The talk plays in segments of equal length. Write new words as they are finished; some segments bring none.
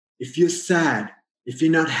if you're sad, if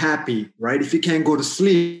you're not happy, right? If you can't go to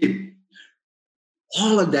sleep,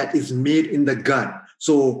 all of that is made in the gut.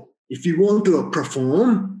 So if you want to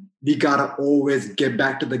perform, we gotta always get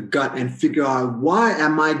back to the gut and figure out, why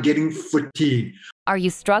am I getting fatigued? Are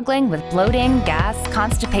you struggling with bloating, gas,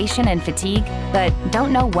 constipation, and fatigue, but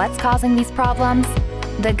don't know what's causing these problems?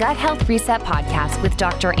 The Gut Health Reset podcast with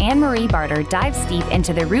Dr. Anne-Marie Barter dives deep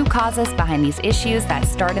into the root causes behind these issues that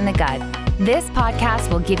start in the gut. This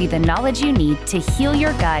podcast will give you the knowledge you need to heal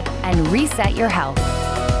your gut and reset your health.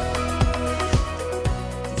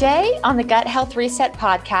 Today on the Gut Health Reset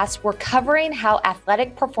podcast, we're covering how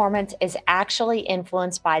athletic performance is actually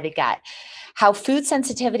influenced by the gut, how food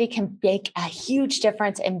sensitivity can make a huge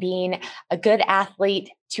difference in being a good athlete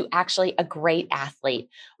to actually a great athlete,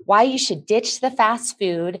 why you should ditch the fast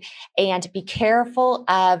food and be careful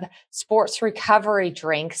of sports recovery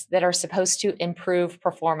drinks that are supposed to improve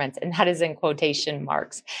performance, and that is in quotation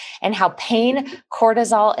marks, and how pain,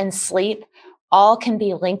 cortisol, and sleep all can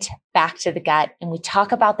be linked back to the gut. And we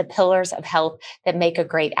talk about the pillars of health that make a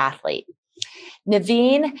great athlete.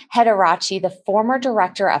 Naveen Hederachi, the former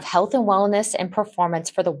director of health and wellness and performance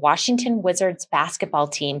for the Washington Wizards basketball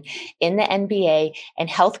team in the NBA and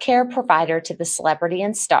healthcare provider to the celebrity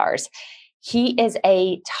and stars. He is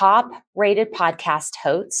a top-rated podcast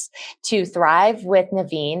host to Thrive with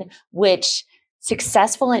Naveen, which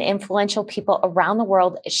successful and influential people around the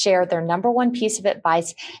world share their number one piece of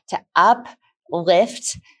advice to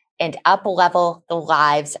uplift and up-level the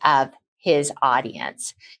lives of his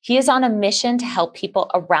audience. He is on a mission to help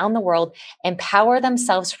people around the world empower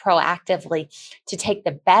themselves proactively to take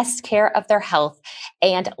the best care of their health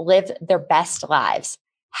and live their best lives,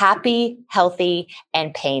 happy, healthy,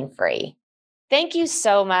 and pain-free. Thank you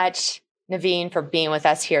so much, Naveen, for being with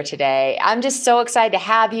us here today. I'm just so excited to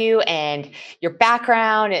have you and your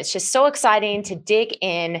background. It's just so exciting to dig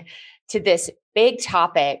in to this big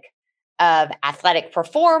topic of athletic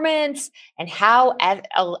performance and how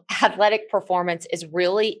athletic performance is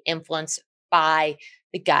really influenced by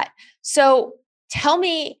the gut. So tell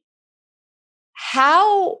me,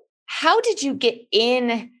 how did you get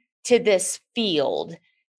into this field?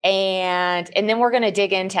 And then we're going to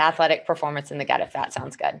dig into athletic performance in the gut, if that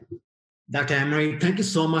sounds good. Dr. Anne-Marie, thank you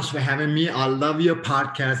so much for having me. I love your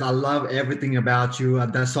podcast. I love everything about you.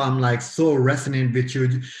 That's why I'm like so resonating with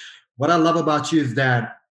you. What I love about you is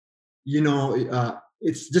that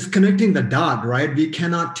it's just connecting the dot, right? We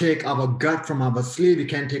cannot take our gut from our sleep. We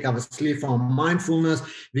can't take our sleep from mindfulness.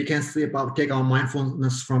 We can't take our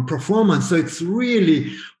mindfulness from performance. So it's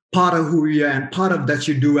really part of who we are and part of that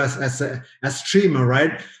you do as streamer,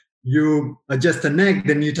 right? You adjust the neck,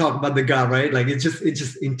 then you talk about the gut, right? Like it's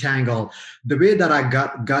just entangled. The way that I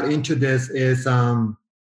got into this is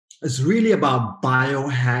it's really about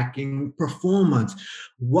biohacking performance.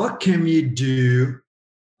 What can we do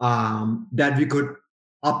that we could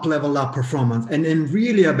up-level our performance, and then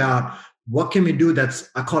really about what can we do that's,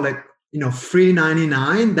 I call it, free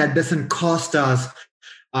 99, that doesn't cost us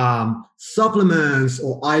supplements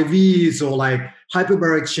or IVs or like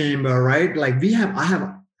hyperbaric chamber, right? Like I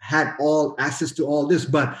have had all access to all this,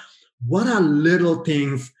 but what are little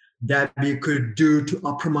things that we could do to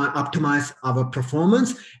optimize our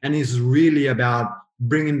performance? And it's really about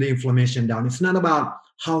bringing the inflammation down. It's not about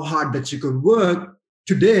how hard that you could work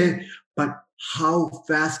today, but how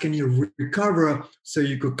fast can you recover so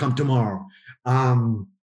you could come tomorrow?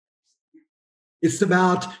 It's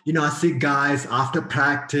about, I see guys after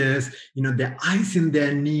practice, they're icing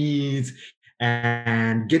their knees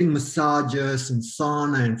and getting massages and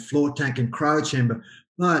sauna and float tank and cryo chamber,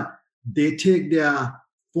 but they take their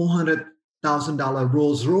 $400,000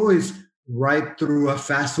 Rolls Royce right through a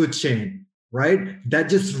fast food chain, right? That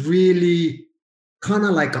just really kind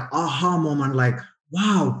of like an aha moment, like,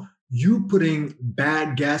 wow, you putting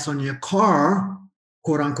bad gas on your car,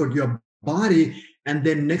 quote unquote, your body. And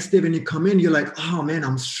then next day when you come in, you're like, oh man,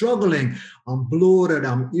 I'm struggling. I'm bloated.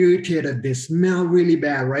 I'm irritated. They smell really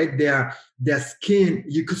bad, right? Their skin,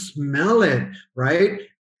 you could smell it, right?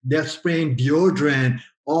 They're spraying deodorant,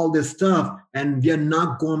 all this stuff. And we are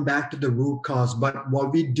not going back to the root cause. But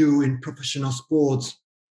what we do in professional sports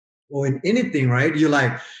or in anything, right? You're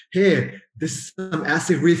like, hey, this is some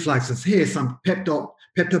acid refluxes. Hey, some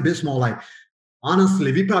Pepto-Bismol. Like,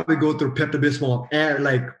 honestly, we probably go through Pepto-Bismol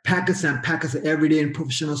like packets and packets every day in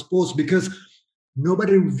professional sports because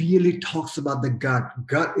nobody really talks about the gut.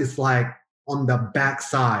 Gut is like on the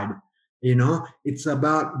backside, it's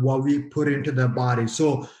about what we put into the body.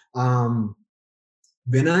 So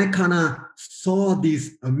when I kind of saw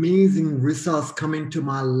these amazing results come into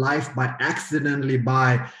my life by accidentally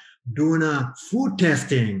by doing a food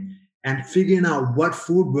testing, and figuring out what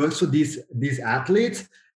food works for these athletes,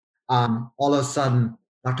 all of a sudden,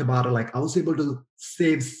 Dr. Bada, like I was able to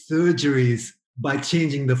save surgeries by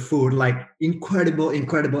changing the food. Like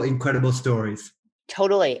incredible stories.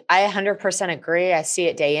 Totally. I 100% agree. I see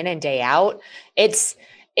it day in and day out. It's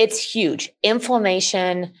huge.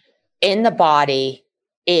 Inflammation in the body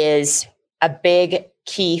is a big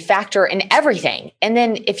key factor in everything. And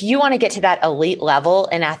then if you want to get to that elite level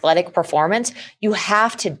in athletic performance, you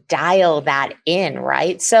have to dial that in,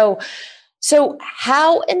 right? So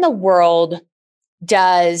how in the world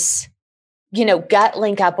does gut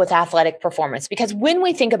link up with athletic performance? Because when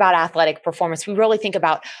we think about athletic performance, we really think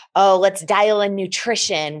about, oh, let's dial in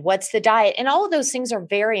nutrition. What's the diet? And all of those things are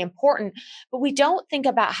very important, but we don't think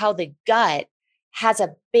about how the gut has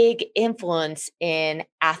a big influence in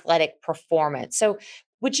athletic performance. So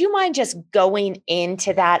would you mind just going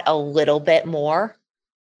into that a little bit more?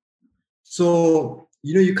 So,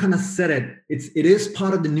 you kind of said it. It is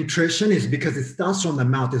part of the nutrition is because it starts from the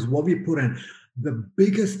mouth, is what we put in. The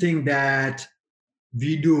biggest thing that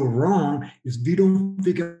we do wrong is we don't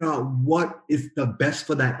figure out what is the best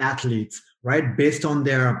for that athletes, right? Based on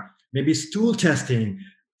their maybe stool testing,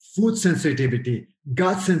 food sensitivity,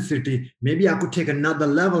 gut sensitivity. Maybe I could take another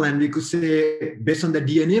level and we could say based on the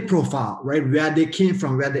DNA profile, right? Where they came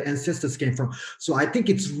from, where the ancestors came from. So I think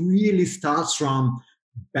it really starts from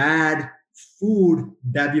bad food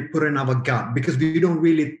that we put in our gut, because we don't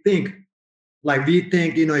really think, like we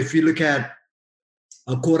think, if you look at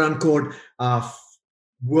a quote unquote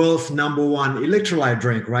world's number one electrolyte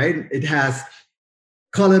drink, right? It has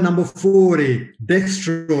color number 40,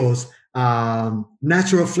 dextrose,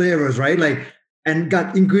 natural flavors, right? And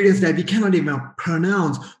got ingredients that we cannot even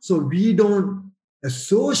pronounce. So we don't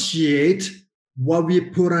associate what we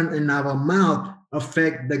put in our mouth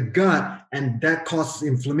affect the gut, and that causes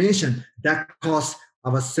inflammation. That causes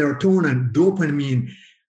our serotonin, dopamine,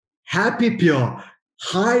 happy pill,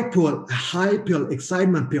 high pill,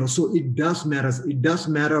 excitement pill. So it does matter. It does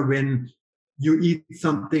matter when you eat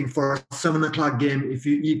something for a 7 o'clock game. If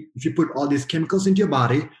you put all these chemicals into your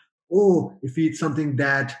body, or if you eat something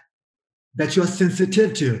that you're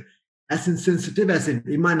sensitive to, as insensitive as it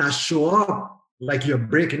might not show up like you're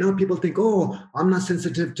breaking up. People think, oh, I'm not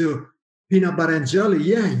sensitive to peanut butter and jelly.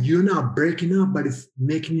 Yeah, you're not breaking up, but it's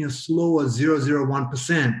making you slower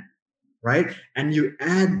 0.001%. Right? And you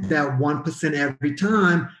add that 1% every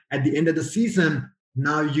time at the end of the season.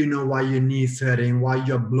 Now you know why your knees hurting, why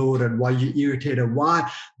you're bloated, why you're irritated, why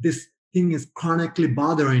this thing is chronically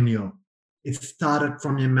bothering you. It started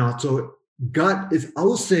from your mouth. So gut is, I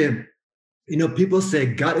would say, people say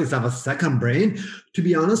gut is our second brain. To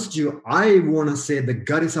be honest with you, I want to say the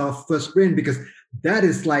gut is our first brain, because that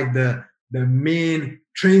is like the main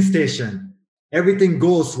train station. Everything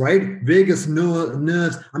goes, right? Vegas,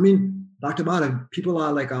 nerves. I mean, Dr. Bada, people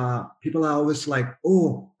are always like,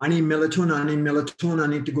 oh, I need melatonin, I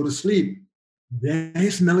need to go to sleep. Where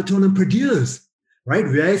is melatonin produced, right?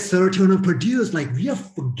 Where is serotonin produced? Like, we are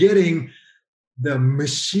forgetting the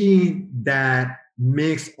machine that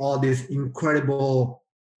makes all these incredible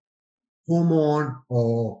hormone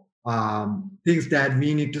or things that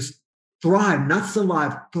we need to thrive, not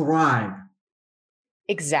survive, thrive.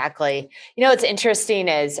 Exactly. What's interesting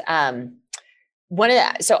is, I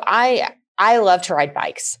love to ride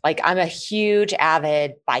bikes. Like, I'm a huge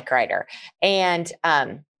avid bike rider, and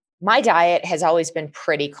my diet has always been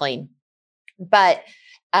pretty clean, but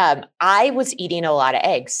I was eating a lot of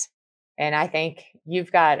eggs, and I think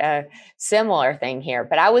you've got a similar thing here,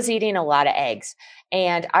 but I was eating a lot of eggs.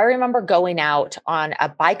 And I remember going out on a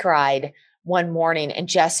bike ride one morning and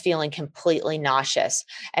just feeling completely nauseous,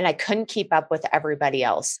 and I couldn't keep up with everybody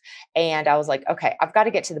else. And I was like, okay, I've got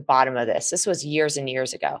to get to the bottom of this. This was years and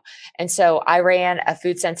years ago. And so I ran a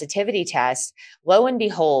food sensitivity test. Lo and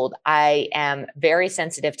behold, I am very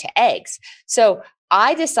sensitive to eggs. So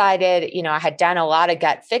I decided, I had done a lot of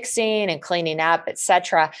gut fixing and cleaning up, et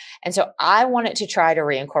cetera. And so I wanted to try to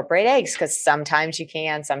reincorporate eggs, because sometimes you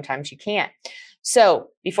can, sometimes you can't. So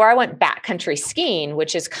before I went backcountry skiing,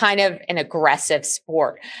 which is kind of an aggressive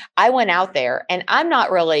sport, I went out there, and I'm not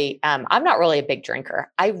really a big drinker.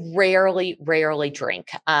 I rarely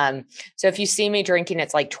drink. So if you see me drinking,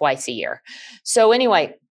 it's like twice a year. So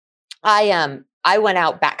anyway, I went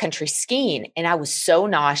out backcountry skiing, and I was so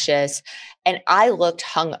nauseous, and I looked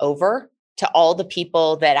hungover to all the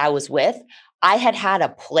people that I was with. I had had a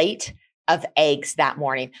plate of eggs that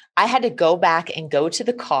morning. I had to go back and go to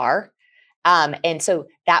the car. And so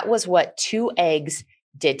that was what 2 eggs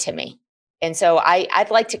did to me. And so I'd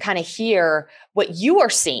like to kind of hear what you are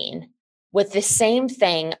seeing with the same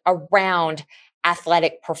thing around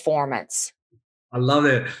athletic performance. I love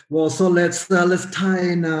it. Well, so let's tie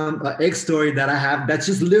in an egg story that I have that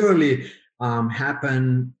just literally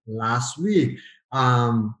happened last week.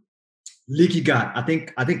 Um, Leaky gut. I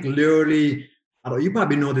think literally. I don't, you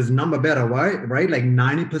probably know this number better, right? Right, like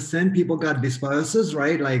 90% people got dysbiosis,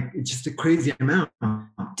 right? Like it's just a crazy amount.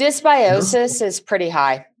 Dysbiosis is pretty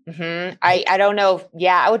high. I don't know.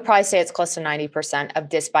 Yeah, I would probably say it's close to 90% of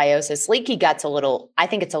dysbiosis. Leaky gut's I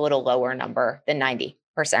think it's a little lower number than 90%.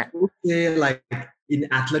 Okay, like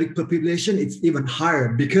in athletic population, it's even higher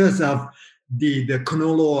because of the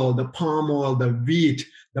canola oil, the palm oil, the wheat,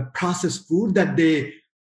 the processed food that they.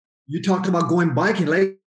 You talked about going biking,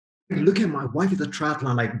 like look at my wife is a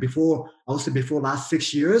triathlon. Like before, I would say before last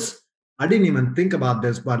 6 years, I didn't even think about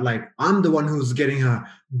this, but like I'm the one who's getting her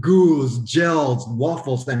goos, gels,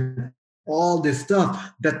 waffles, and all this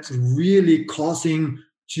stuff that's really causing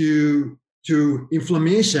to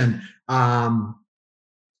inflammation.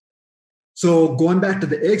 So going back to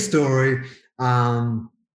the egg story,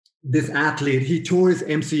 this athlete, he tore his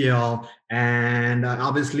MCL, and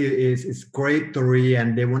obviously it's grade 3,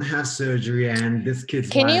 and they want to have surgery. And this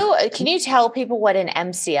kid's Can like, you tell people what an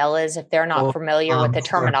MCL is if they're not familiar with the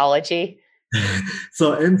terminology?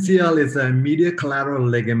 So MCL is a medial collateral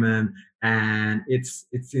ligament, and it's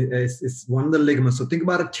one of the ligaments. So think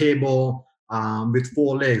about a table with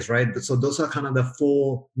 4 legs, right? So those are kind of the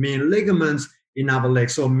 4 main ligaments in our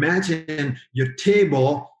legs. So imagine your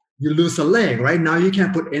table, you lose a leg, right? Now you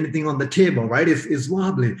can't put anything on the table, right? It's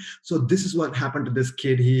wobbly. So this is what happened to this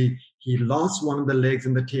kid. He lost one of the legs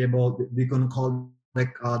in the table. We're going to call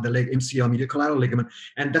the leg MCL, medial collateral ligament,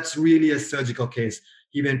 and that's really a surgical case.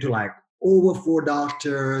 He went to like over 4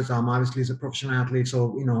 doctors. Obviously he's a professional athlete,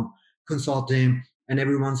 so consulting, and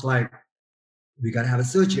everyone's like, we gotta have a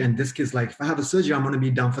surgery. And this kid's like, if I have a surgery, I'm gonna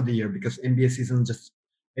be done for the year because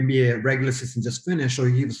NBA regular season just finished. So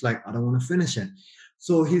he was like, I don't want to finish it.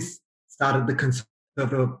 So he started the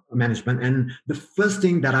conservative management. And the first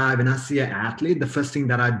thing that when I see an athlete, the first thing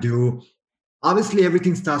that I do, obviously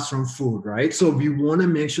everything starts from food, right? So we want to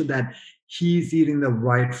make sure that he's eating the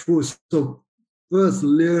right food. So first,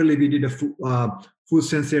 literally, we did a food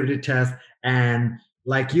sensitivity test, and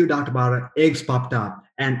like you talked about it, eggs popped up,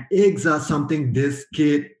 and eggs are something this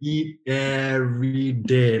kid eat every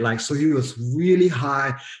day. Like, so he was really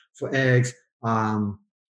high for eggs,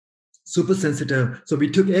 super sensitive. So we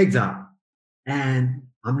took eggs out, and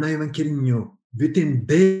I'm not even kidding you. Within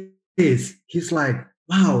days, he's like,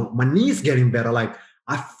 wow, my knee's getting better. Like,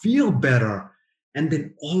 I feel better. And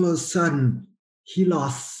then all of a sudden, he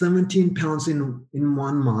lost 17 pounds in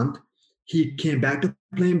 1 month. He came back to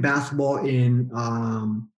playing basketball in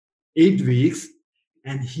 8 weeks.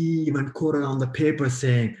 And he even quoted on the paper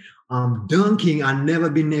saying, I'm dunking. I've never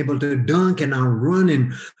been able to dunk, and I'm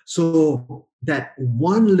running. So that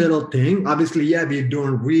one little thing, obviously, yeah, we're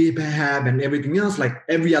doing rehab and everything else like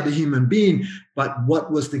every other human being. But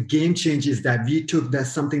what was the game change is that we took that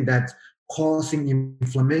something that's causing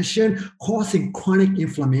inflammation, causing chronic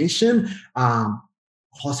inflammation,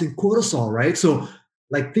 causing cortisol, right? So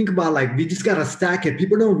like think about like we just gotta stack it.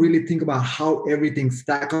 People don't really think about how everything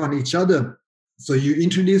stack on each other. So you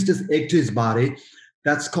introduce this egg to his body,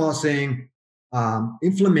 that's causing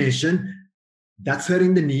inflammation, that's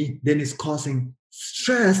hurting the knee, then it's causing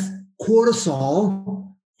stress,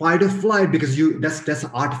 cortisol, fight or flight, because that's an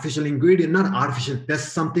artificial ingredient, not artificial, that's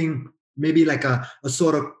something maybe like a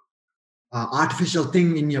sort of artificial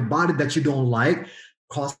thing in your body that you don't like,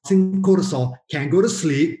 causing cortisol, can't go to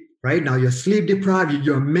sleep, right? Now you're sleep deprived,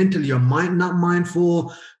 you're mental, your mind not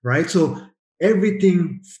mindful, right? So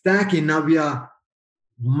everything stacking, now we are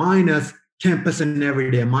minus 10%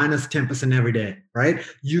 every day, minus 10% every day, right?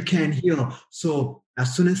 You can't heal. So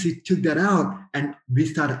as soon as he took that out and we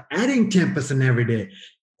started adding 10% every day,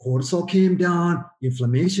 cortisol came down,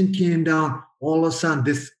 inflammation came down, all of a sudden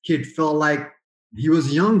this kid felt like he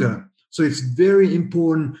was younger. So it's very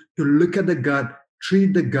important to look at the gut,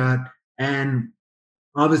 treat the gut, and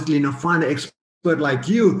obviously, find an expert like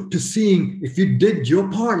you to seeing if you did your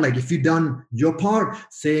part, like if you done your part,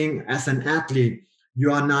 saying as an athlete,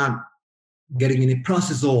 you are not getting any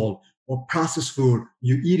processed oil or processed food,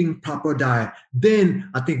 you're eating proper diet. Then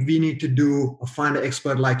I think we need to find an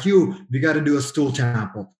expert like you. We got to do a stool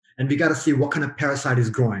sample and we got to see what kind of parasite is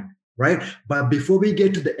growing, right? But before we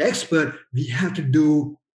get to the expert, we have to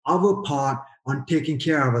do our part on taking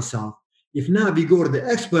care of ourselves. If not, we go to the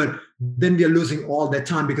expert, then we are losing all that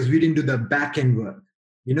time because we didn't do the back end work.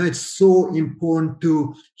 It's so important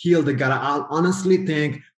to heal the gut. I honestly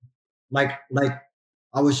think, like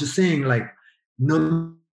I was just saying, like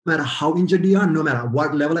no matter how injured you are, no matter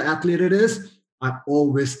what level of athlete it is, I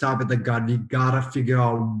always start with the gut. We gotta figure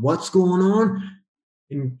out what's going on.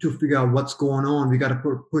 to figure out what's going on, we got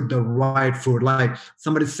to put the right food. Like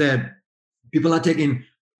somebody said, people are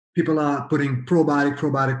putting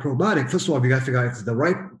probiotic. First of all, we got to figure out if it's the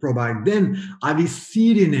right probiotic. Then are we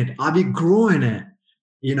seeding it? Are we growing it?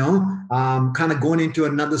 Kind of going into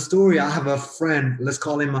another story. I have a friend, let's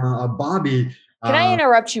call him Bobby. Can I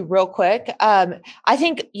interrupt you real quick? I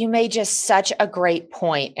think you made just such a great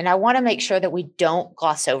point, and I want to make sure that we don't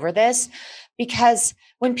gloss over this, because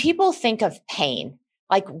when people think of pain,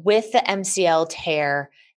 like with the MCL tear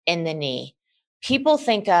in the knee, people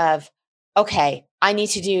think of, okay, I need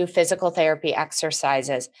to do physical therapy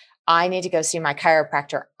exercises. I need to go see my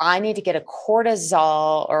chiropractor. I need to get a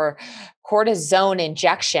cortisol or cortisone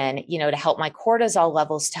injection, to help my cortisol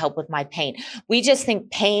levels, to help with my pain. We just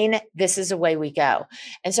think pain, this is the way we go.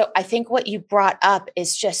 And so I think what you brought up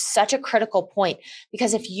is just such a critical point,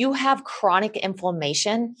 because if you have chronic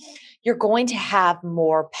inflammation, you're going to have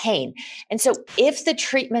more pain. And so if the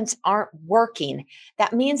treatments aren't working,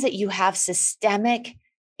 that means that you have systemic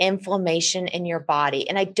inflammation in your body.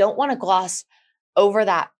 And I don't want to gloss over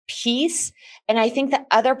that piece. And I think the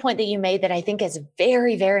other point that you made that I think is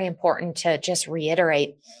very, very important to just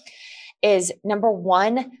reiterate is, number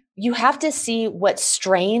one, you have to see what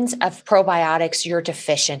strains of probiotics you're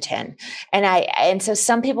deficient in. And so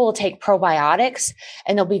some people will take probiotics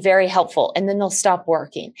and they'll be very helpful, and then they'll stop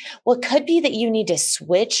working. Well, it could be that you need to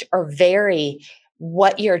switch or vary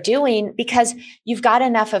what you're doing because you've got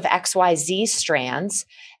enough of XYZ strands,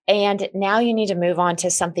 and now you need to move on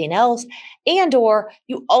to something else. And, or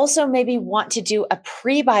you also maybe want to do a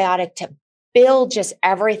prebiotic to build just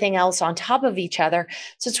everything else on top of each other.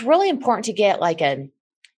 So it's really important to get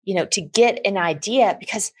to get an idea,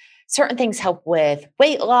 because certain things help with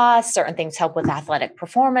weight loss, certain things help with athletic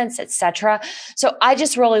performance, etc. So I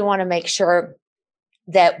just really want to make sure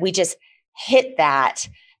that we just hit that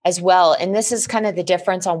as well. And this is kind of the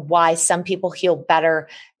difference on why some people heal better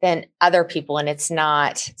than other people, and it's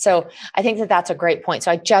not. So I think that that's a great point. So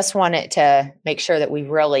I just wanted to make sure that we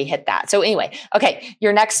really hit that. So anyway, okay,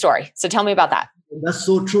 your next story. So tell me about that. That's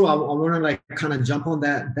so true. I want to kind of jump on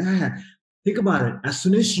that. Think about it. As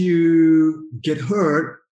soon as you get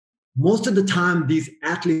hurt, most of the time these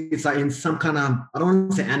athletes are in some kind of, I don't want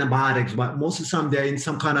to say antibiotics, but most of the time they're in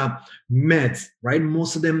some kind of meds, right?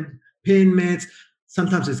 Most of them pain meds.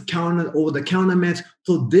 Sometimes it's over-the-counter meds.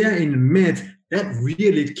 So they're in meds. That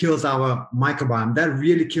really kills our microbiome. That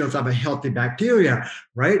really kills our healthy bacteria,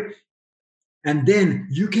 right? And then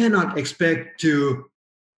you cannot expect to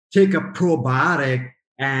take a probiotic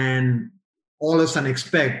and all of a sudden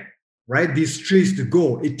expect, right, these trees to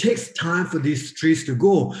go. It takes time for these trees to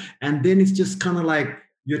go. And then it's just kind of like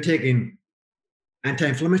you're taking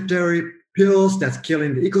anti-inflammatory pills that's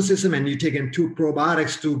killing the ecosystem, and you're taking 2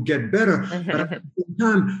 probiotics to get better. But at the same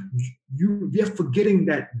time, we are forgetting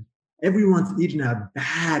that everyone's eating a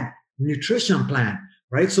bad nutrition plan,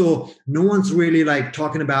 right? So no one's really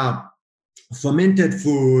talking about fermented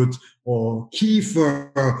foods or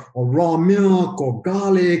kefir or raw milk or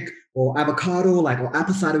garlic or avocado, or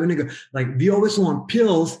apple cider vinegar. We always want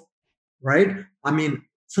pills, right? I mean,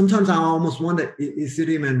 sometimes I almost wonder, is it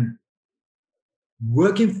even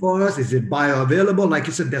working for us? Is it bioavailable? Like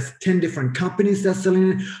you said, there's 10 different companies that's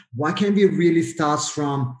selling it. Why can't we really start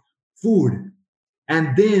from food?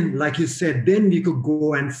 And then, like you said, then we could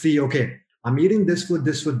go and see, okay, I'm eating this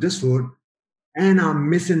food, and I'm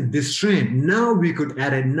missing this strain. Now we could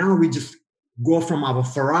add it. Now we just go from our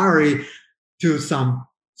Ferrari to some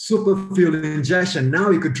super fuel injection. Now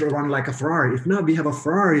we could run like a Ferrari. If not, we have a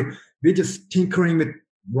Ferrari, we're just tinkering with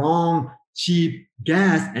wrong, cheap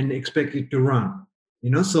gas and expect it to run.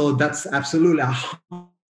 So that's absolutely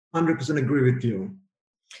 100% agree with you.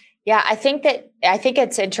 Yeah, I think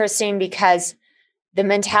it's interesting because the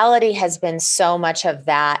mentality has been so much of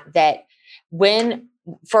that when,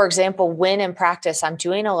 for example, when in practice, I'm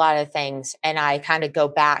doing a lot of things and I kind of go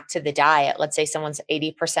back to the diet. Let's say someone's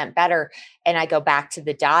 80% better and I go back to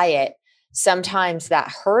the diet. Sometimes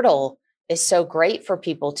that hurdle is so great for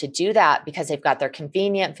people to do that because they've got their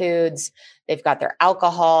convenient foods, they've got their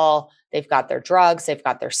alcohol, they've got their drugs, they've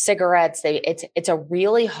got their cigarettes. It's a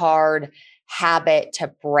really hard habit to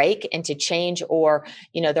break and to change, or,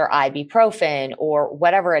 their ibuprofen or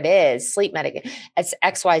whatever it is, sleep medication, it's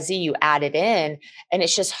XYZ you added in. And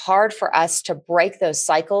it's just hard for us to break those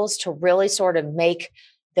cycles, to really sort of make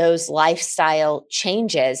those lifestyle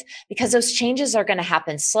changes, because those changes are going to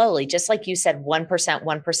happen slowly. Just like you said, 1%, 1%,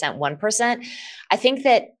 1%. I think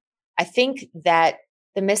that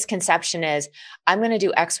the misconception is I'm going to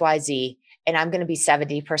do XYZ and I'm going to be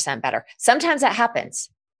 70% better. Sometimes that happens.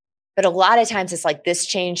 But a lot of times it's like this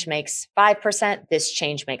change makes 5%, this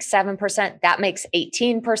change makes 7%, that makes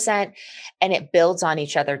 18%, and it builds on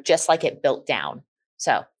each other just like it built down.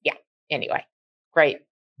 So yeah, anyway, great.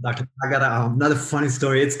 Doctor, I got another funny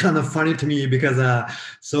story. It's kind of funny to me because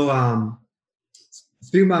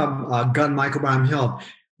speaking about gut microbiome health,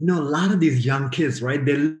 a lot of these young kids, right?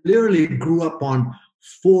 They literally grew up on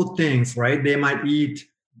 4 things, right? They might eat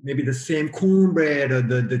maybe the same cornbread or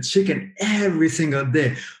the chicken every single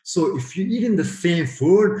day. So if you're eating the same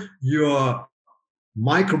food, your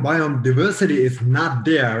microbiome diversity is not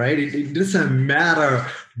there, right? It doesn't matter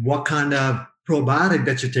what kind of probiotic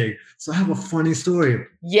that you take. So I have a funny story.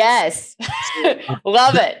 Yes.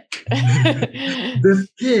 Love it. This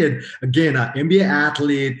kid, again, an NBA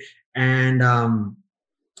athlete, and I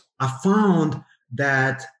found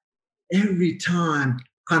that every time,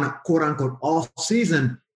 kind of quote unquote off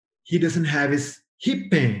season, he doesn't have his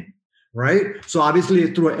hip pain, right? So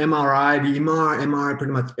obviously through an MRI, the MRI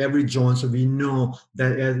pretty much every joint, so we know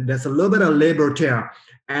that there's a little bit of labral tear.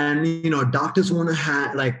 And doctors want to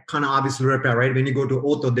have kind of obviously repair, right? When you go to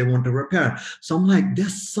ortho, they want to repair. So I'm like,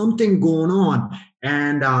 there's something going on,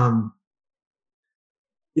 and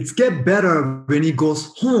it's get better when he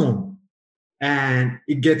goes home, and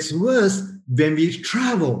it gets worse when we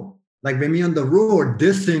travel. Like when we're on the road,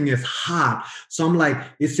 this thing is hot. So I'm like,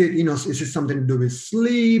 is it something to do with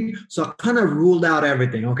sleep? So I kind of ruled out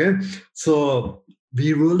everything. Okay, so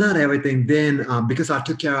we ruled out everything. Then because I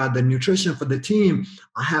took care of the nutrition for the team,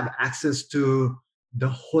 I have access to the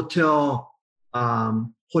hotel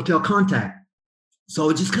contact. So I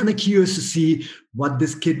was just kind of curious to see what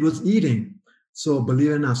this kid was eating. So believe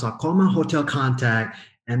it or not, so I called my hotel contact,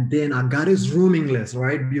 and then I got his rooming list,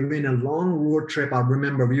 right? We were in a long road trip. I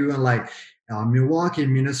remember we were in Milwaukee,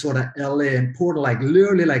 Minnesota, LA, and Portland,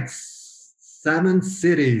 literally 7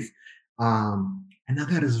 cities. And I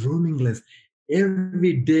got his rooming list.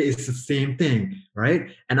 Every day it's the same thing,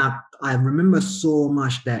 right? And I remember so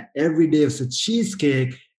much that every day it's a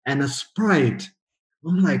cheesecake and a Sprite.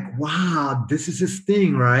 I'm like, wow, this is his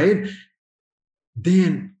thing, right?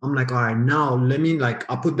 Then I'm like, all right, now let me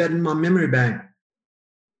I'll put that in my memory bank.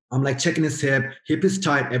 I'm checking his hip is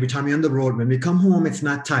tight every time you're on the road. When we come home, it's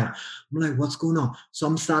not tight. I'm like, what's going on? So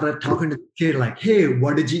I'm started talking to the kid hey,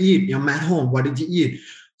 what did you eat? I'm at home, what did you eat?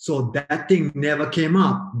 So that thing never came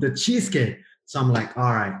up, the cheesecake. So I'm like,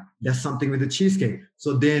 all right, there's something with the cheesecake.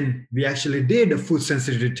 So then we actually did a food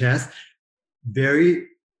sensitivity test, very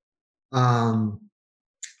lactose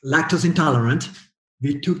intolerant.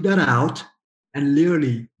 We took that out, and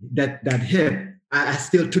literally that hip, I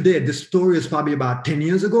still today, the story is probably about 10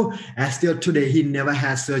 years ago, and still today, he never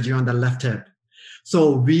had surgery on the left hip.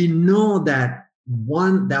 So we know that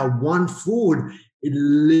one food, it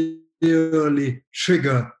literally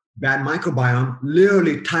trigger bad microbiome,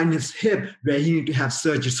 literally tighten his hip where he need to have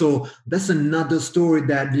surgery. So that's another story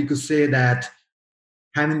that we could say that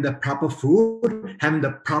having the proper food, having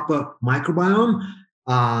the proper microbiome,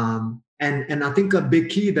 and I think a big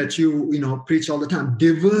key that you preach all the time,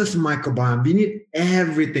 diverse microbiome. We need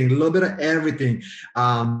everything, a little bit of everything.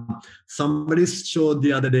 Somebody showed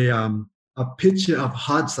the other day a picture of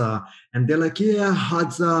Hadza, and they're like, yeah,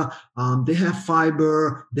 Hadza, they have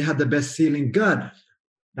fiber, they have the best sealing gut.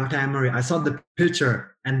 Dr. Anne-Marie, I saw the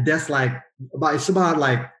picture, and that's it's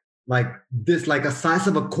about this, a size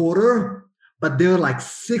of a quarter, but there were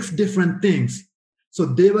 6 different things. So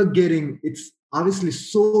they were getting, it's obviously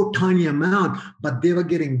so tiny amount, but they were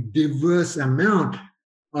getting diverse amount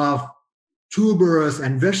of tubers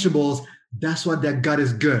and vegetables. That's why their gut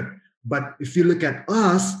is good. But if you look at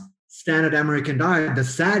us, standard American diet, the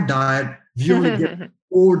SAD diet, you only get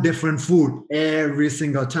 4 different food every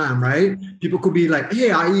single time, right? People could be like,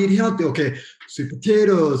 hey, I eat healthy. Okay, sweet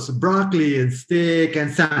potatoes, broccoli, and steak,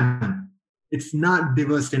 and salmon. It's not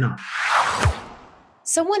diverse enough.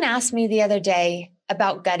 Someone asked me the other day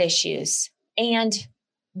about gut issues and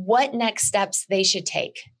what next steps they should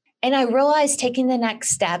take. And I realized taking the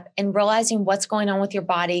next step and realizing what's going on with your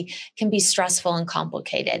body can be stressful and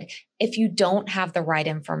complicated if you don't have the right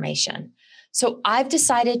information. So I've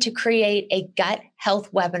decided to create a gut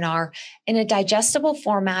health webinar in a digestible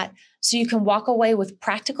format so you can walk away with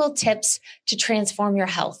practical tips to transform your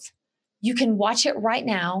health. You can watch it right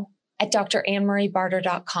now at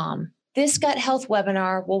drannemariebarter.com. This gut health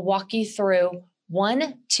webinar will walk you through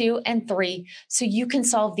 1, 2, and 3 so you can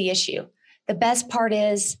solve the issue. The best part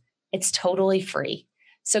is it's totally free.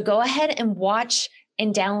 So go ahead and watch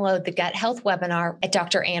and download the gut health webinar at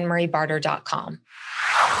drannemariebarter.com.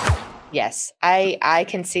 Yes, I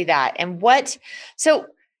can see that. And we've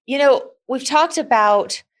talked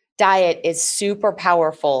about diet is super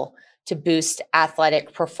powerful to boost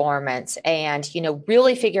athletic performance, and,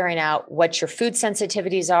 really figuring out what your food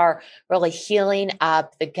sensitivities are, really healing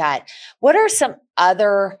up the gut. What are some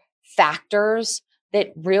other factors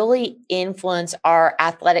that really influence our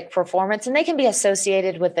athletic performance? And they can be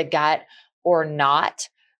associated with the gut or not.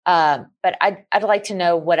 But I'd like to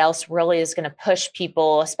know what else really is going to push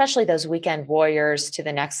people, especially those weekend warriors, to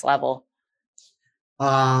the next level.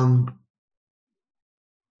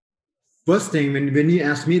 First thing, when you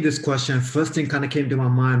asked me this question, first thing kind of came to my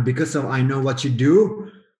mind, because of I know what you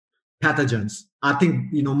do, pathogens. I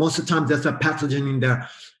think, most of the time there's a pathogen in there.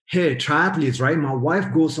 Hey, triathletes, right? My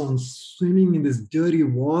wife goes on swimming in this dirty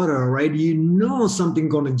water, right? Something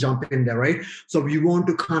going to jump in there, right? So we want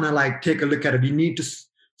to kind of like take a look at it. We need to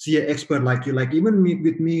see an expert like you. Like even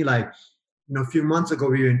with me, like, a few months ago,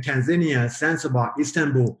 we were in Tanzania, Zanzibar,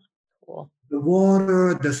 Istanbul. Cool. The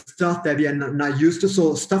water, the stuff that we are not used to.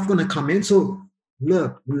 So stuff going to come in. So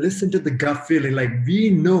look, listen to the gut feeling. Like we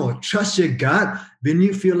know, trust your gut. When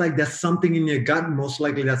you feel like there's something in your gut, most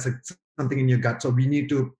likely that's something in your gut. So we need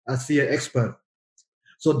to see an expert.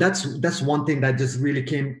 So that's one thing that just really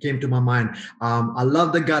came to my mind. I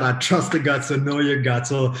love the gut. I trust the gut. So know your gut.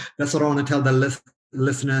 So that's what I want to tell the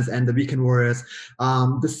listeners and the weekend warriors.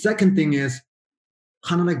 The second thing is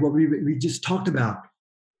kind of like what we just talked about.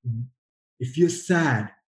 If you're sad,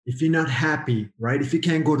 if you're not happy, right? If you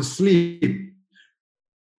can't go to sleep,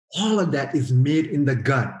 all of that is made in the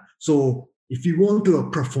gut. So if you want to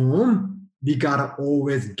perform, we gotta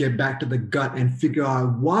always get back to the gut and figure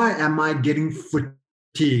out, why am I getting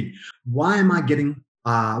fatigued? Why am I getting,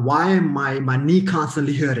 why am my knee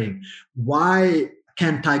constantly hurting? Why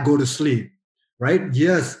can't I go to sleep, right?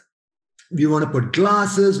 Yes, we want to put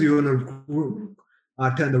glasses, we want to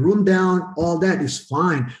turn the room down, all that is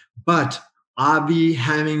fine. But are we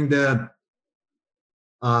having the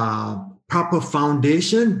proper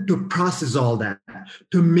foundation to process all that,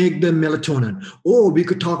 to make the melatonin? Or we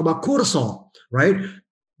could talk about cortisol, right?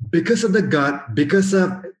 Because of the gut, because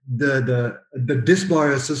of the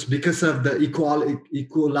dysbiosis, because of the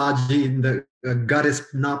ecology in the gut is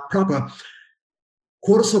not proper,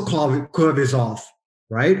 cortisol curve is off,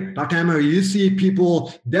 right? Dr. Emery, you see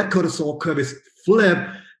people, their cortisol curve is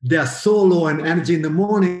flipped. They're so low in energy in the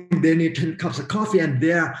morning, they need 10 cups of coffee, and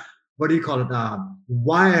they're, what do you call it?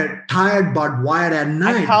 Wired, tired, but wired at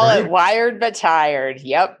night. I call it wired, but tired.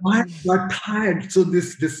 Yep. Wired, but tired. So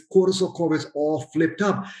this cortisol curve is all flipped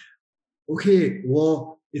up. Okay,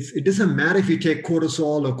 well, it doesn't matter if you take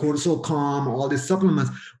cortisol or cortisol calm, all these supplements.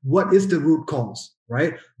 What is the root cause,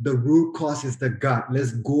 right? The root cause is the gut.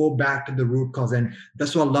 Let's go back to the root cause. And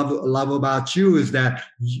that's what I love about you, is that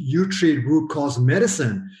you treat root cause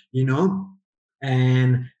medicine,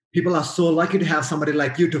 and people are so lucky to have somebody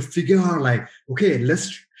like you to figure out, like, okay,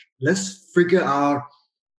 let's figure out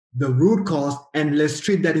the root cause and let's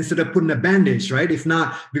treat that instead of putting a bandage, right? If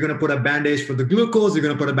not, we're going to put a bandage for the glucose, we're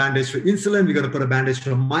going to put a bandage for insulin, we're going to put a bandage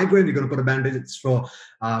for migraine, we're going to put a bandage for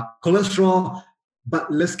cholesterol.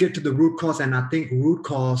 But let's get to the root cause. And I think root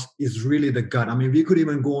cause is really the gut. I mean, we could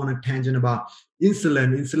even go on a tangent about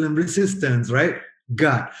insulin resistance, right?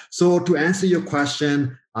 Gut. So to answer your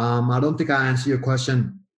question, I don't think I answered your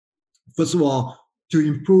question. First of all, to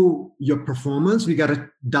improve your performance, we got to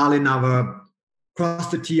dial in our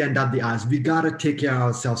cross the T and dot the I's. We got to take care of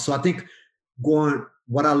ourselves. So I think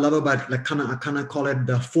what I love about, like, I kind of call it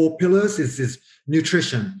the 4 pillars is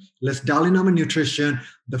nutrition. Let's dial in our nutrition,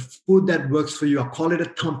 the food that works for you. I call it a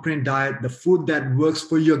thumbprint diet, the food that works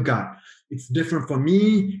for your gut. It's different for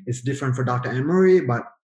me. It's different for Dr. Emery, but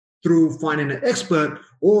through finding an expert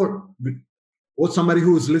or somebody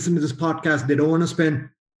who's listening to this podcast, they don't want to spend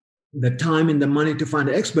the time and the money to find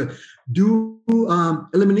an expert, do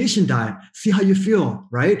elimination diet. See how you feel,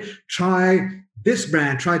 right? Try this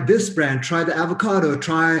brand, try the avocado,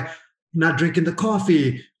 try not drinking the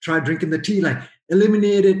coffee, try drinking the tea, like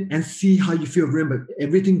eliminate it and see how you feel. Remember,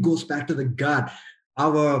 everything goes back to the gut.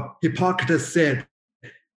 Our Hippocrates said,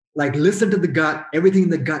 like, listen to the gut, everything in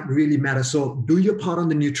the gut really matters. So do your part on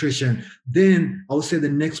the nutrition. Then I would say the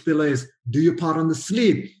next pillar is do your part on the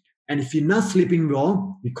sleep. And if you're not sleeping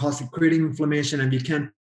well, because it's creating inflammation and you can't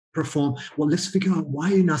perform, well, let's figure out why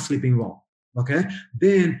you're not sleeping well. Okay.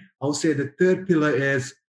 Then I'll say the third pillar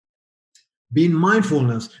is being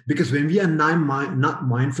mindfulness, because when we are not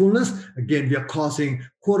mindfulness, again, we are causing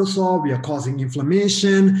cortisol, we are causing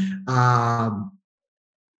inflammation.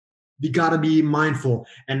 We got to be mindful.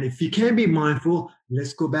 And if you can't be mindful,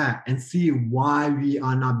 let's go back and see why we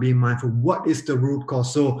are not being mindful. What is the root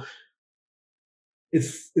cause? So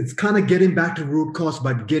it's kind of getting back to root cause,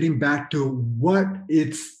 but getting back to what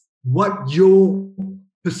your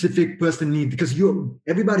specific person needs, because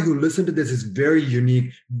everybody who listens to this is very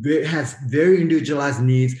unique, has very individualized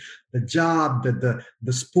needs, the job,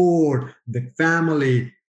 the sport, the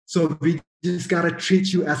family. So we just got to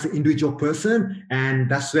treat you as an individual person, and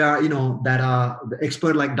that's where that the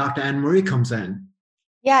expert like Dr. Anne Marie comes in.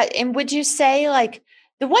 Yeah. And would you say, like,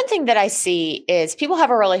 the one thing that I see is people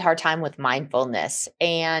have a really hard time with mindfulness,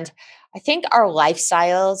 and I think our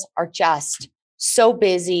lifestyles are just so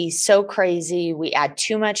busy, so crazy. We add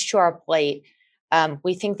too much to our plate.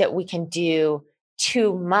 We think that we can do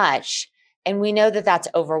too much. And we know that that's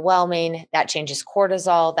overwhelming. That changes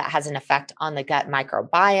cortisol. That has an effect on the gut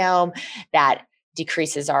microbiome. That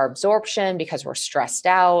decreases our absorption because we're stressed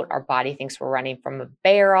out. Our body thinks we're running from a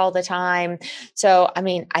bear all the time. So, I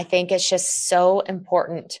mean, I think it's just so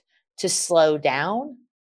important to slow down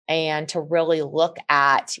and to really look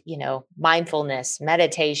at, mindfulness,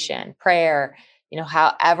 meditation, prayer,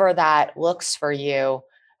 however that looks for you,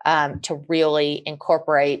 to really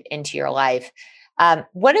incorporate into your life.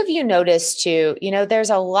 What have you noticed too? There's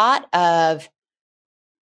a lot of,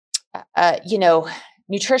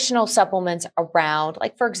 nutritional supplements around,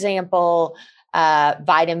 like, for example,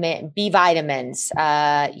 vitamin B vitamins,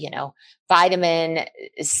 vitamin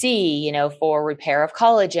C, for repair of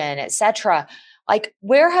collagen, et cetera. Like,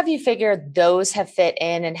 where have you figured those have fit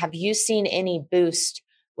in, and have you seen any boost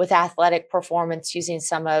with athletic performance using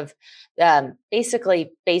some of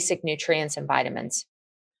basically basic nutrients and vitamins?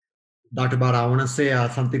 Dr. Bara, I want to say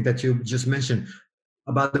something that you just mentioned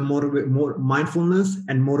about the mindfulness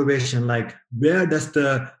and motivation. Like, where does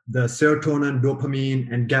the serotonin,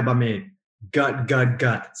 dopamine, and GABA made?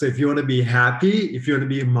 Gut. So if you want to be happy, if you want to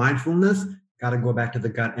be mindfulness, got to go back to the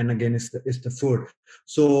gut. And again, it's the food.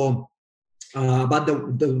 So about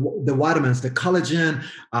the vitamins, the collagen,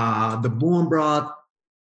 the bone broth,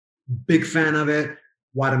 big fan of it.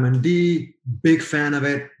 Vitamin D, big fan of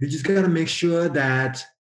it. We just got to make sure that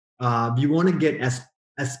we want to get as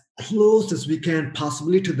close as we can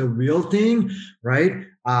possibly to the real thing, right?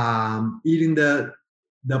 Eating the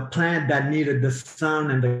plant that needed the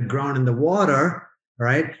sun and the ground and the water,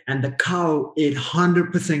 right? And the cow ate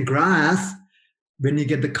 100% grass. When you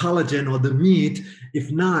get the collagen or the meat,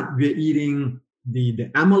 if not, we're eating the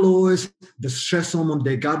amyloids, the stress hormone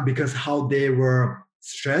they got because how they were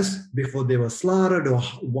stressed before they were slaughtered, or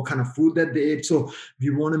what kind of food that they ate. So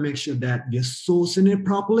we want to make sure that we're sourcing it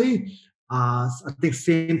properly. I think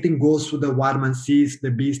same thing goes with the vitamin C's, the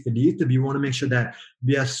B's, the D's. We want to make sure that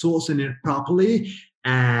we are sourcing it properly.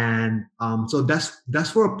 And so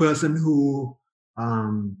that's for a person who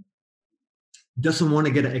doesn't want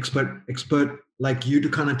to get an expert like you to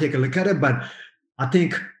kind of take a look at it. But I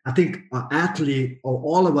think athlete, or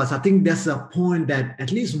all of us, I think there's a point that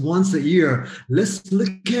at least once a year, let's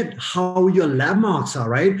look at how your lab marks are,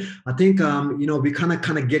 right? I think we kind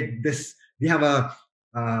of get this. We have a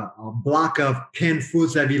block of 10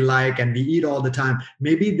 foods that we like and we eat all the time.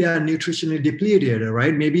 Maybe they are nutritionally depleted,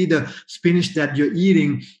 right? Maybe the spinach that you're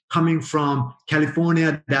eating coming from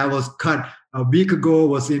California that was cut a week ago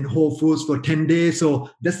was in Whole Foods for 10 days. So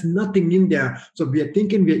there's nothing in there. So we are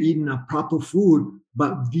thinking we're eating a proper food,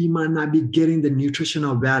 but we might not be getting the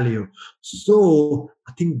nutritional value. So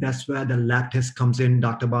I think that's where the lab test comes in,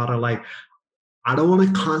 Dr. Bara. Like, I don't want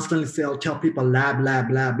to constantly tell people lab.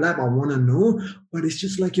 I want to know, but it's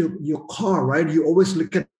just like your car, right? You always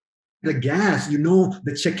look at the gas,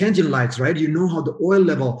 the check engine lights, right? You know how the oil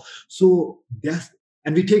level. So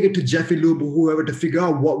and we take it to Jeffy Lube or whoever to figure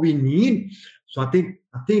out what we need. So I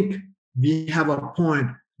think we have a point,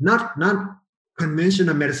 not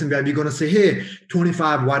conventional medicine where we're going to say, hey,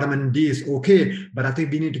 25 vitamin D is okay. But I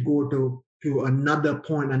think we need to go to another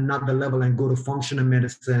point, another level, and go to functional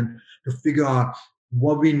medicine to figure out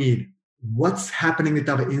what we need, what's happening with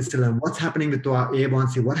our insulin, what's happening with our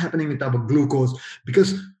A1C, what's happening with our glucose.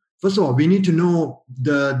 Because first of all, we need to know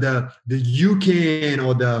the UCAN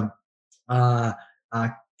or the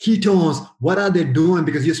ketones, what are they doing?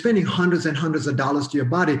 Because you're spending hundreds and hundreds of dollars to your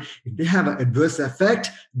body. If they have an adverse effect,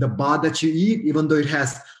 the bar that you eat, even though it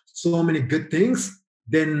has so many good things,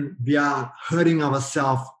 then we are hurting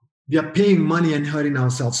ourselves. We are paying money and hurting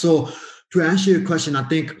ourselves. So to answer your question, I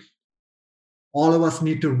think all of us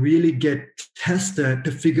need to really get tested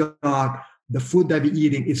to figure out the food that we're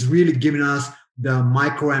eating is really giving us the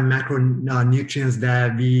micro and macro nutrients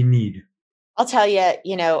that we need. I'll tell you,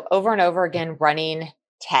 over and over again, running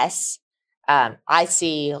tests, I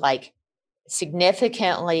see like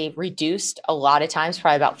significantly reduced a lot of times,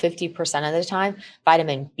 probably about 50% of the time,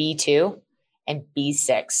 vitamin B2 and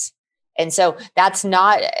B6. And so that's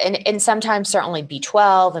not, and sometimes certainly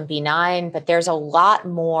B12 and B9, but there's a lot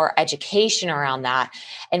more education around that.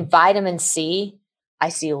 And vitamin C, I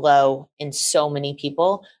see low in so many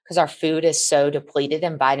people because our food is so depleted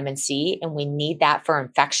in vitamin C, and we need that for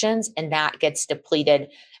infections, and that gets depleted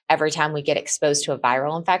every time we get exposed to a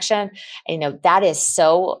viral infection. And, that is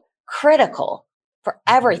so critical for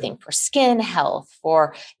everything, for skin health,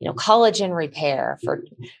 for, collagen repair,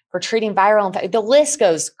 for treating viral infections. The list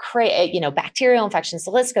goes bacterial infections,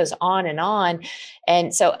 the list goes on and on.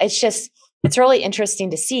 And so it's really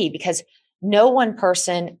interesting to see because no one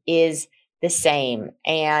person is the same.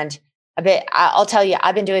 And I'll tell you,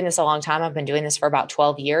 I've been doing this a long time. I've been doing this for about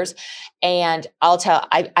 12 years. And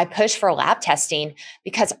I push for lab testing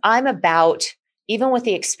because even with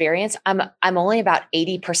the experience, I'm only about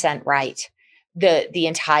 80% right the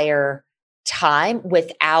entire time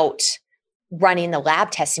without running the lab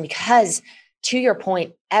testing, because to your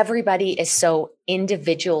point, everybody is so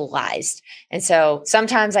individualized. And so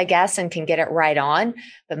sometimes I guess and can get it right on,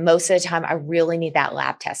 but most of the time I really need that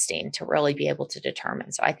lab testing to really be able to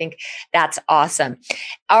determine. So I think that's awesome.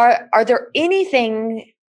 Are there anything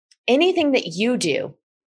that you do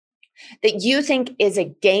that you think is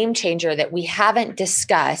a game changer that we haven't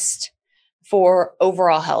discussed for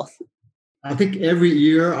overall health? I think every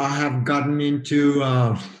year I have gotten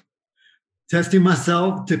into testing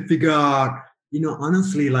myself to figure out,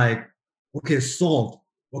 honestly, like, okay, salt.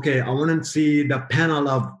 Okay, I want to see the panel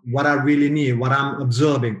of what I really need, what I'm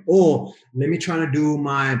observing. Or let me try to do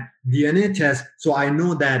my DNA test so I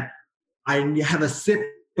know that I have a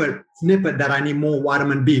snippet that I need more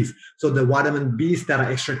vitamin Bs. So the vitamin Bs that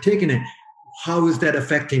are extra taken in, how is that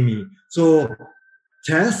affecting me? So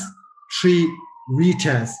test, treat,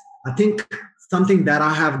 retest. I think something that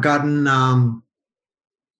I have gotten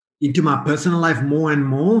into my personal life more and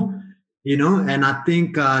more, and I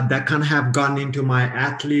think that kind of have gotten into my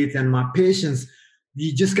athletes and my patients.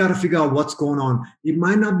 You just got to figure out what's going on. It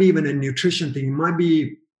might not be even a nutrition thing. It might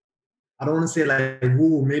be, I don't want to say like,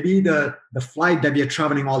 maybe the flight that we are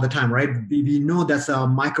traveling all the time, right? We know that's a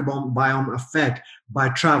microbiome effect by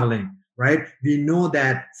traveling, right? We know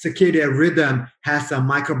that circadian rhythm has a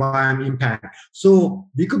microbiome impact. So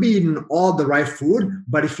we could be eating all the right food,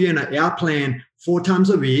 but if you're in an airplane 4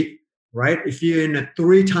 times a week, right? If you're in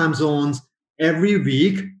 3 time zones every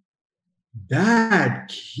week, that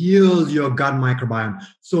kills your gut microbiome.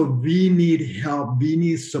 So we need help, we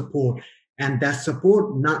need support. And that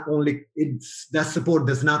support, that support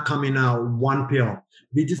does not come in a one pill.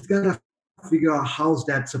 We just gotta figure out how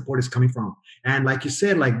that support is coming from. And like you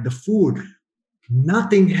said, like the food,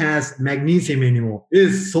 nothing has magnesium anymore.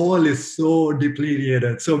 Soil is so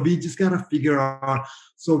depleted. So we just gotta figure out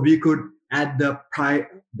so we could add the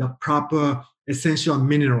proper essential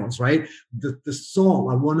minerals, right? The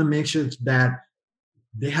salt, I want to make sure that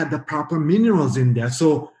they have the proper minerals in there.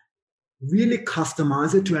 So really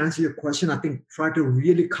customize it. To answer your question, I think try to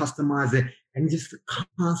really customize it and just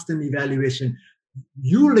constant evaluation.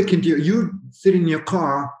 You sit in your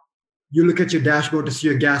car, you look at your dashboard to see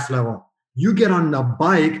your gas level. You get on the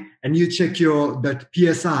bike and you check the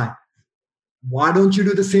PSI. Why don't you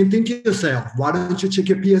do the same thing to yourself? Why don't you check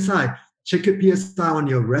your PSI? Check your PSI on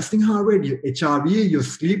your resting heart rate, your HRV, your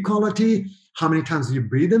sleep quality, how many times you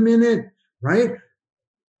breathe a minute, right?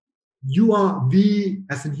 We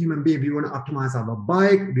as a human being, we want to optimize our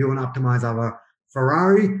bike, we want to optimize our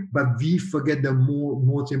Ferrari, but we forget the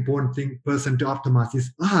most important person to optimize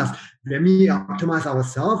is us. When we optimize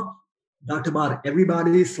ourselves, not about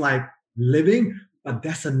everybody's like living, but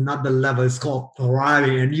that's another level. It's called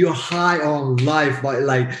thriving, and you're high on life,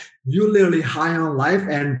 like you're literally high on life,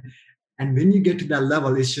 and when you get to that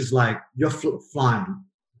level, it's just like you're flying.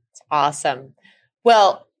 It's awesome.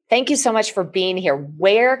 Well, thank you so much for being here.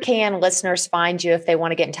 Where can listeners find you if they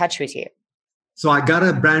want to get in touch with you? So I got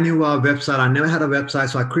a brand new website. I never had a website,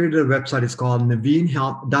 so I created a website. It's called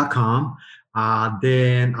naveenhealth.com.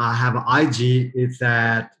 Then I have an IG. It's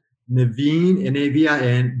at Naveen,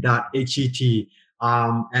 NAVIN.HET.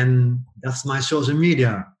 And that's my social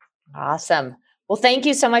media. Awesome. Well, thank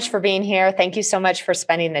you so much for being here. Thank you so much for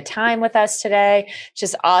spending the time with us today.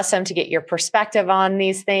 Just awesome to get your perspective on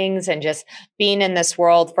these things, and just being in this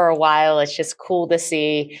world for a while. It's just cool to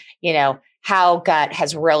see, how gut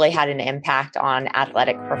has really had an impact on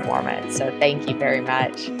athletic performance. So thank you very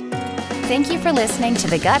much. Thank you for listening to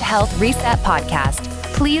the Gut Health Reset podcast.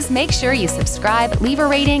 Please make sure you subscribe, leave a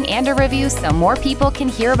rating and a review so more people can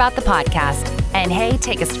hear about the podcast. And hey,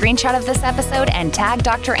 take a screenshot of this episode and tag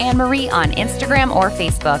Dr. Anne Marie on Instagram or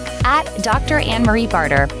Facebook at Dr. Anne Marie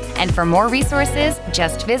Barter. And for more resources,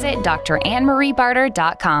 just visit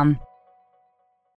drannemariebarter.com.